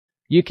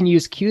You can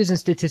use Queues and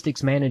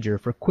Statistics Manager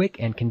for quick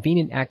and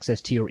convenient access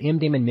to your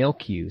MDaemon mail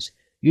queues,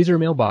 user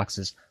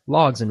mailboxes,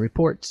 logs, and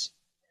reports.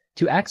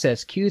 To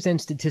access Queues and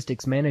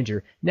Statistics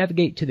Manager,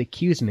 navigate to the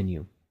Queues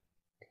menu.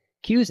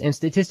 Queues and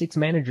Statistics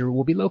Manager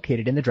will be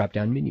located in the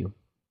drop-down menu.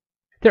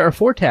 There are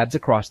 4 tabs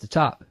across the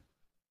top: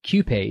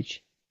 Queue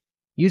Page,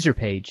 User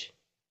Page,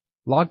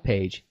 Log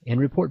Page,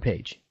 and Report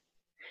Page.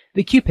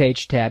 The Queue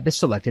Page tab is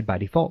selected by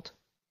default.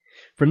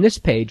 From this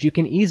page, you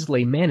can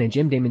easily manage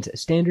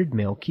MDaemon's standard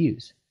mail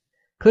queues.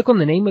 Click on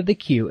the name of the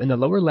queue in the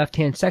lower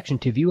left-hand section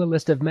to view a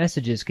list of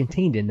messages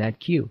contained in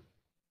that queue.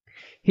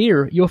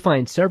 Here, you'll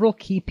find several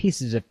key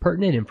pieces of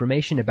pertinent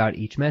information about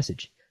each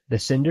message: the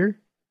sender,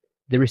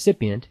 the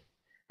recipient,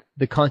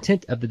 the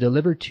content of the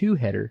delivered to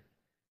header,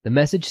 the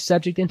message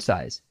subject and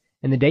size,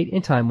 and the date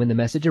and time when the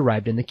message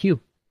arrived in the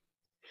queue.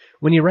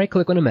 When you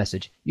right-click on a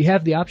message, you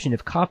have the option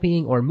of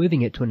copying or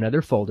moving it to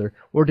another folder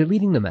or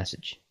deleting the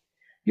message.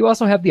 You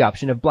also have the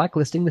option of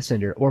blacklisting the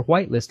sender or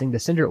whitelisting the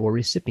sender or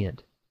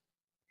recipient.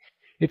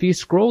 If you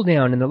scroll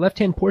down in the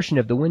left-hand portion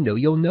of the window,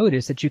 you'll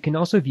notice that you can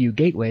also view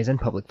gateways and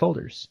public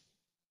folders.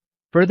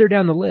 Further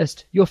down the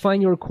list, you'll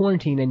find your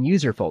quarantine and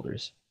user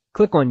folders.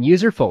 Click on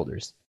User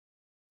Folders,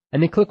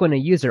 and then click on a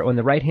user on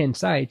the right-hand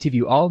side to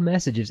view all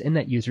messages in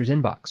that user's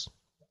inbox.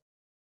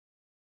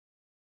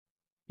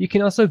 You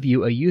can also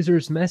view a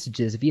user's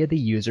messages via the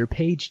User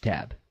Page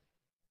tab.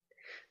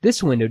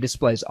 This window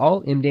displays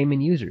all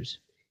MDaemon users.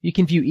 You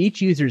can view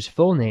each user's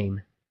full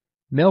name,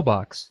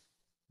 mailbox,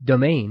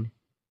 domain,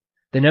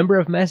 the number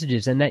of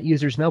messages in that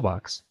user's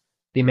mailbox,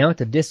 the amount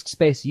of disk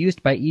space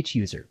used by each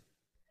user,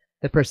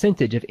 the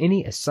percentage of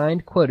any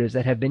assigned quotas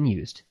that have been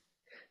used,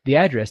 the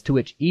address to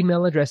which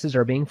email addresses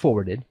are being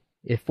forwarded,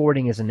 if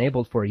forwarding is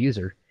enabled for a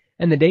user,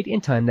 and the date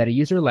and time that a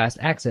user last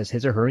accessed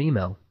his or her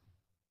email.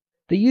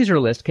 The user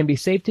list can be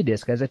saved to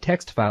disk as a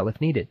text file if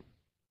needed.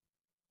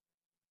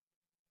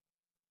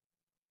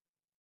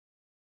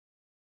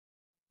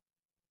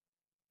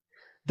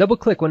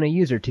 Double-click on a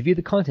user to view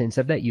the contents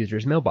of that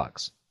user's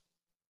mailbox.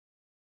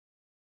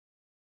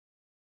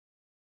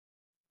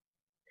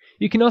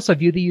 You can also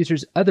view the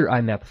user's other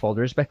IMAP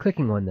folders by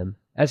clicking on them,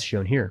 as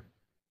shown here.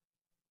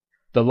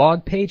 The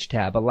Log Page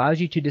tab allows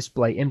you to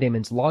display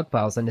MDaemon's log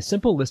files in a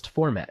simple list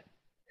format.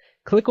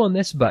 Click on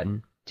this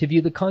button to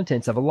view the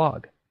contents of a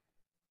log.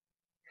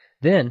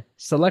 Then,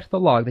 select the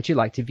log that you'd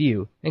like to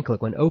view and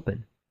click on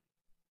Open.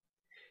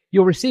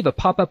 You'll receive a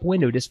pop-up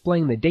window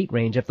displaying the date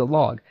range of the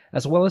log,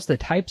 as well as the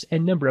types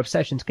and number of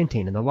sessions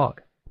contained in the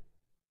log.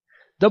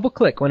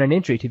 Double-click on an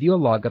entry to view a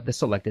log of the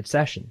selected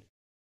session.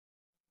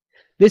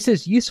 This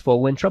is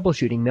useful when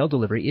troubleshooting mail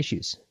delivery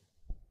issues.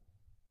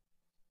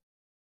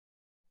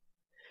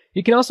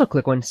 You can also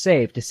click on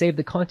Save to save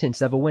the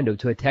contents of a window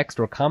to a text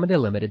or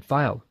comma-delimited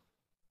file.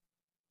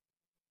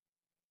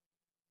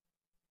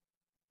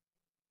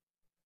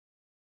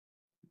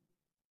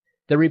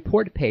 The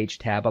Report Page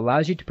tab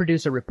allows you to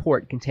produce a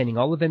report containing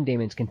all of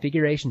MDaemon's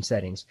configuration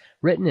settings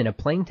written in a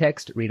plain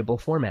text readable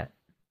format.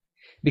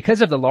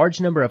 Because of the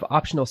large number of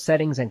optional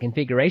settings and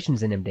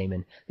configurations in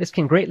MDaemon, this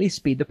can greatly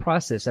speed the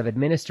process of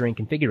administering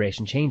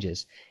configuration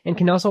changes, and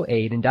can also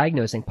aid in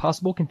diagnosing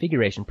possible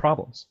configuration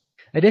problems.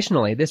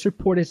 Additionally, this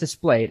report is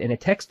displayed in a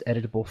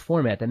text-editable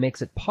format that makes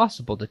it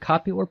possible to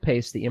copy or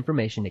paste the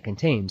information it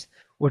contains,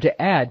 or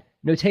to add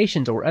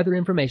notations or other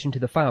information to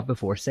the file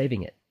before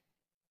saving it.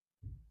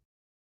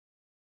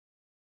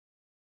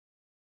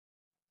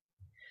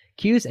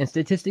 Queues and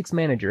Statistics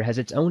Manager has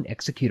its own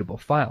executable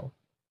file.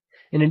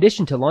 In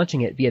addition to launching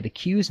it via the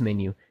Queues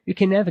menu, you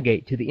can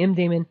navigate to the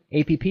MDaemon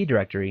app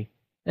directory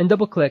and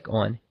double-click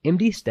on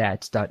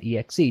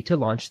mdstats.exe to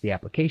launch the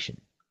application.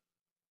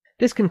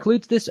 This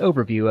concludes this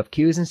overview of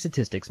Queues and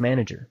Statistics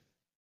Manager.